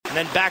And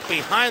then back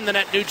behind the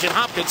net, Nugent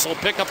Hopkins will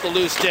pick up the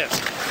loose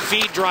disc.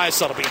 Feed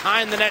Draisaitl.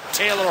 Behind the net,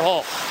 Taylor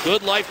Hall.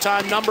 Good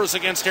lifetime numbers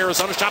against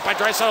Arizona. Shot by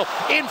Draisaitl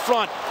in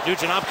front.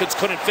 Nugent Hopkins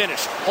couldn't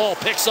finish. Hall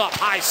picks up,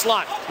 high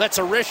slot. Lets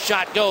a wrist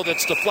shot go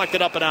that's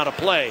deflected up and out of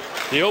play.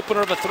 The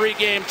opener of a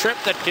 3-game trip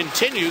that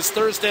continues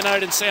Thursday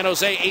night in San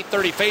Jose.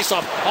 8:30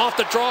 faceoff. Off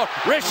the draw.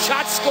 Wrist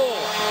shot, score.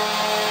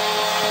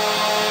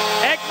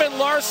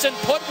 Ekman-Larsson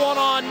put one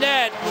on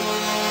net,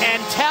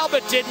 and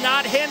Talbot did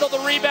not handle the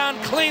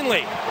rebound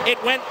cleanly.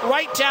 It went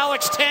right to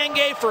Alex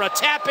Tanguay for a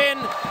tap-in.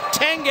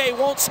 Tanguay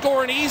won't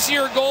score an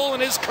easier goal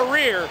in his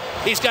career.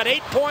 He's got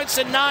 8 points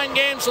in 9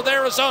 games with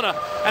Arizona,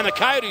 and the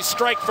Coyotes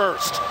strike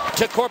first.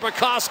 To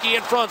Korpikoski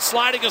in front,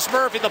 sliding is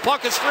Murphy. The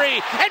puck is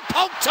free, and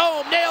poked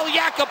home. Nail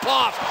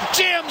Yakupov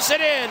jams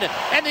it in,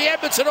 and the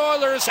Edmonton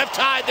Oilers have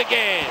tied the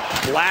game.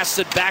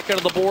 Blasted back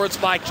into the boards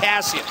by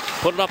Kassian.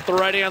 Put it up the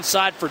right-hand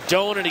side for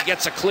Doan, and he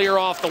gets a clear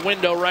off the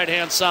window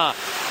right-hand side.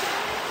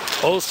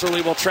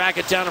 Osterley will track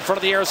it down in front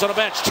of the Arizona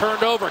bench.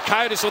 Turned over.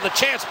 Coyotes with a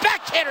chance.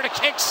 Backhander to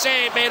kick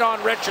save made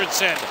on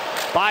Richardson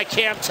by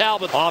Cam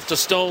Talbot. Off to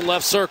Stone,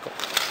 left circle.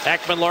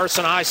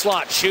 Ekman-Larsson, high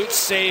slot. Shoots,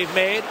 save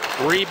made.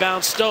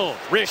 Rebound Stone.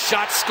 Wrist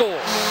shot, score.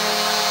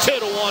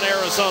 2-1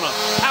 Arizona.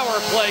 Power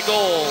play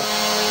goal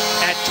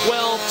at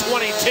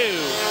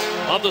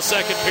 12:22 of the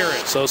second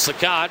period. So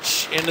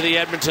Sakic into the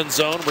Edmonton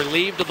zone.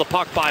 Relieved of the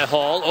puck by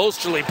Hall.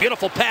 Osterley,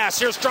 beautiful pass.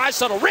 Here's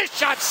Draisaitl. Wrist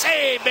shot,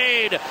 save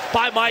made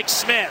by Mike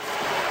Smith.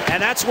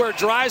 And that's where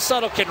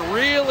Draisaitl can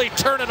really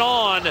turn it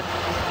on.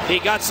 He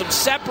got some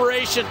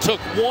separation, took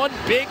one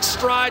big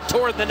stride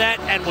toward the net,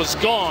 and was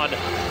gone.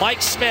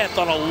 Mike Smith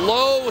on a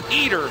low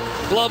heater,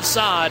 glove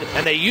side,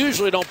 and they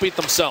usually don't beat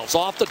themselves.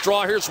 Off the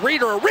draw, here's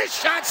Reeder, a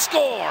wrist shot,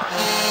 score!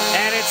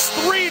 And it's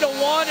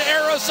 3-1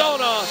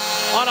 Arizona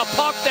on a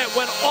puck that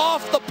went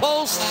off the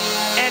post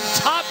and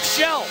top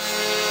shelf.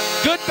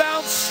 Good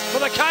bounce for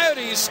the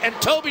Coyotes, and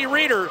Toby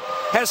Reeder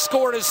has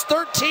scored his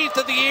 13th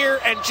of the year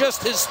and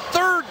just his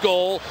 3rd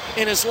goal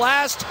in his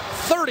last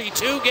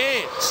 32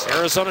 games.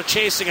 Arizona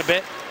chasing a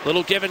bit.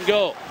 Little give and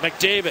go.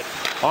 McDavid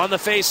on the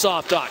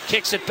face-off dot.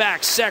 Kicks it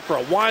back.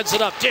 Sekera winds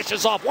it up.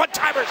 Dishes off.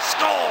 One-timer.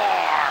 Score!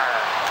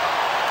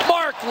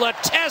 Mark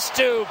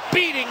Letestu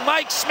beating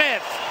Mike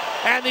Smith.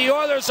 And the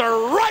Oilers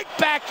are right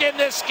back in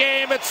this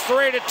game. It's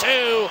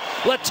 3-2.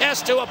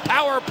 Letestu, a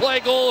power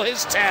play goal,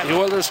 his 10th. The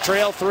Oilers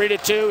trail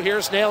 3-2.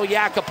 Here's Nail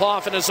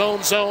Yakupov in his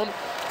own zone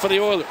for the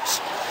Oilers.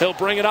 He'll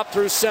bring it up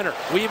through center.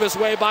 Weave his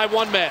way by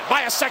one man.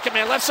 By a second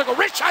man. Left circle.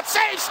 Rich shot.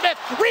 Save Smith.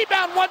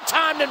 Rebound one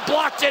time and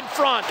blocked in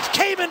front.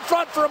 Came in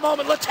front for a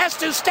moment.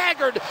 Letestu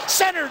staggered.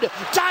 Centered.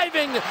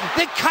 Diving.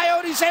 The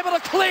Coyotes able to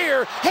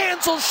clear.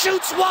 Hansel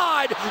shoots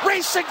wide.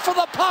 Racing for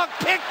the puck.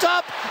 Picked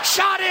up.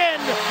 Shot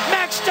in.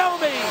 Max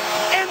Domi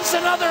ends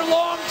another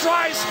long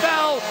dry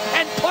spell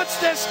and puts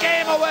this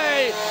game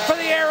away for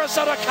the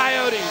Arizona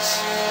Coyotes.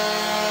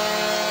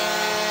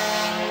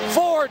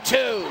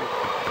 4-2.